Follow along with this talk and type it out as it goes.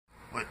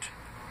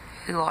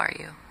Who are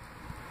you?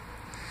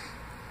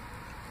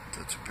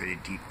 That's a pretty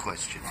deep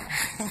question.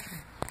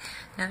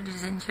 No,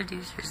 just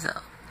introduce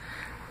yourself.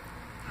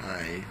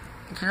 Hi.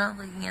 You're not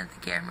looking at the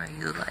camera.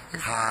 You look like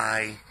this.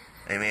 Hi,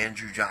 I'm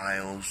Andrew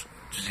Giles.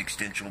 This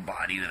extensional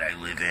body that I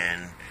live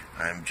in.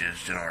 I'm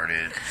just an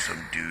artist,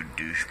 some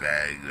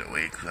douchebag that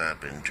wakes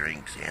up and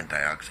drinks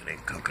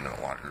antioxidant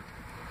coconut water.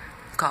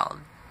 Called?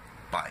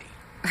 Bye.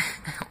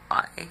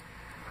 Why?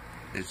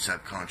 It's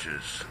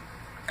subconscious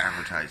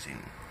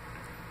advertising.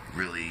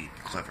 Really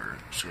clever,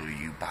 so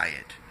you buy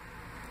it.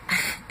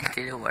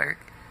 Did it work?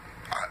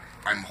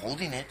 I'm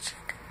holding it.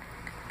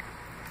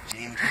 It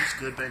didn't even taste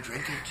good, but I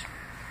drank it.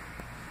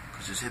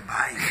 Because it said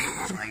buy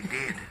it, so I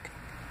did.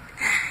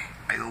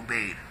 I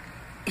obeyed.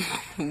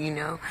 You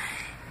know,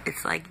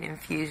 it's like an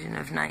infusion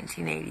of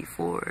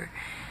 1984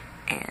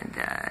 and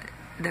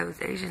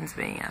those Asians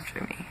being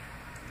after me.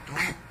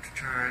 Don't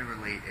try to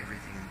relate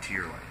everything to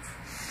your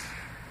life.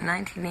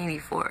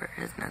 1984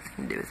 has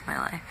nothing to do with my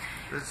life.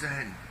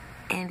 Listen.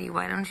 Andy,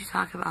 why don't you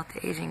talk about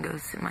the Asian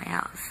ghosts in my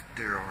house?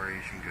 There are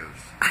Asian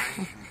ghosts.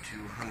 I'm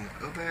too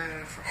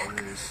hungover for all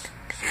this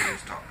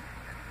serious talk.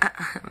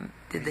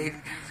 Did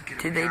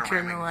they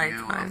turn the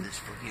lights on? This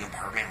fucking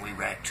apartment we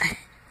wrecked.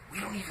 We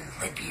don't even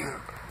live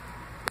here.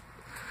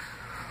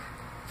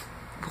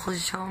 We'll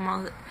show them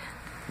all.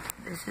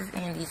 This is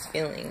Andy's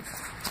feelings.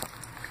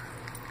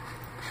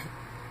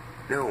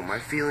 No, my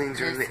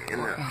feelings are in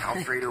the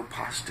Alfredo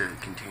pasta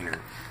container.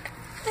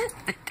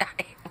 The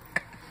diet.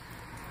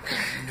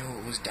 You know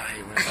it was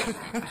diet when I was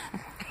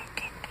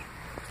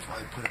That's why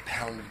I put a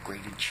pound of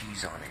grated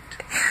cheese on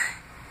it.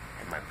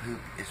 And my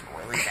poop is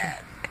really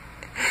bad.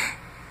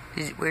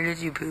 Where did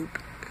you poop?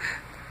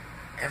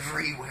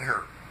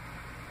 Everywhere.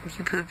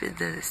 You pooped at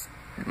the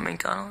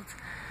McDonald's?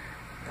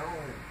 No.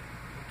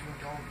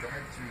 Don't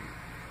drive through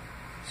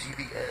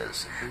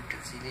CVS. I pooped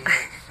at CVS.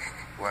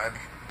 Where I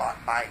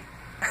bought Bite.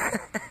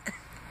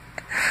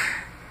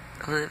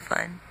 Was it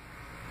fun?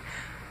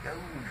 No.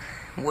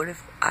 What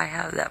if I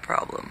have that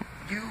problem?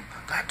 You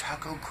got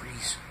taco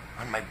grease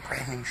on my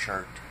brand new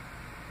shirt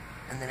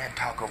and then had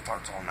taco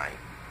farts all night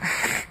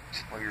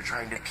while you're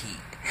trying to pee.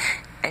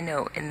 I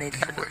know, and they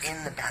You were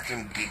in the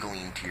bathroom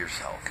giggling to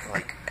yourself,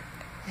 like,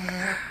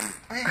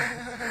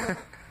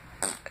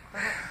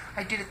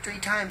 I did it 3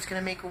 times,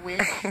 gonna make a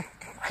wish.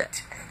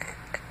 What?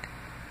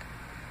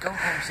 Go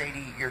home,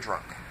 Sadie, you're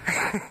drunk.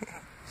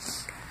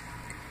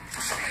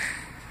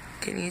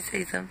 Can you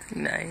say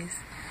something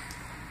nice?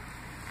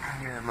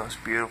 You're the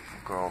most beautiful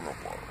girl in the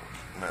world,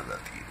 and I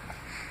love you.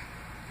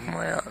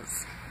 What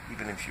else?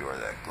 Even if you are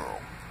that girl.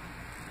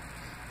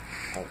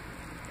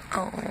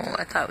 Oh,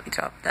 I thought we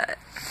dropped that.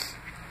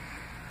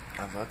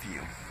 I love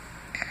you.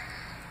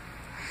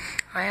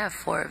 I have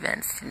 4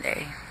 events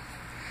today.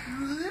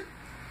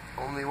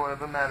 Only one of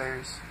them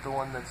matters. The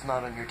one that's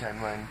not on your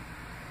timeline.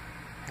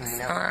 It's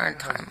not on our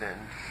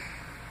timeline.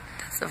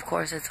 Of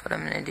course, that's what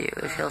I'm gonna do.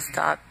 If he'll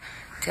stop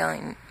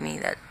telling me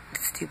that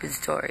stupid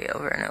story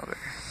over and over.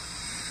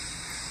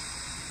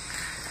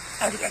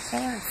 Eddie, I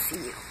can't even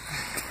see you.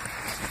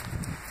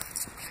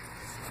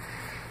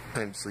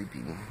 I'm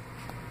sleeping.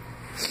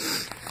 I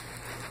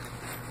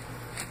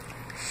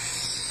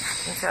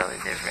can tell the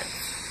difference.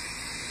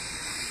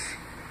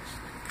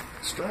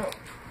 Stop.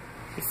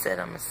 He said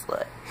I'm a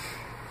slut.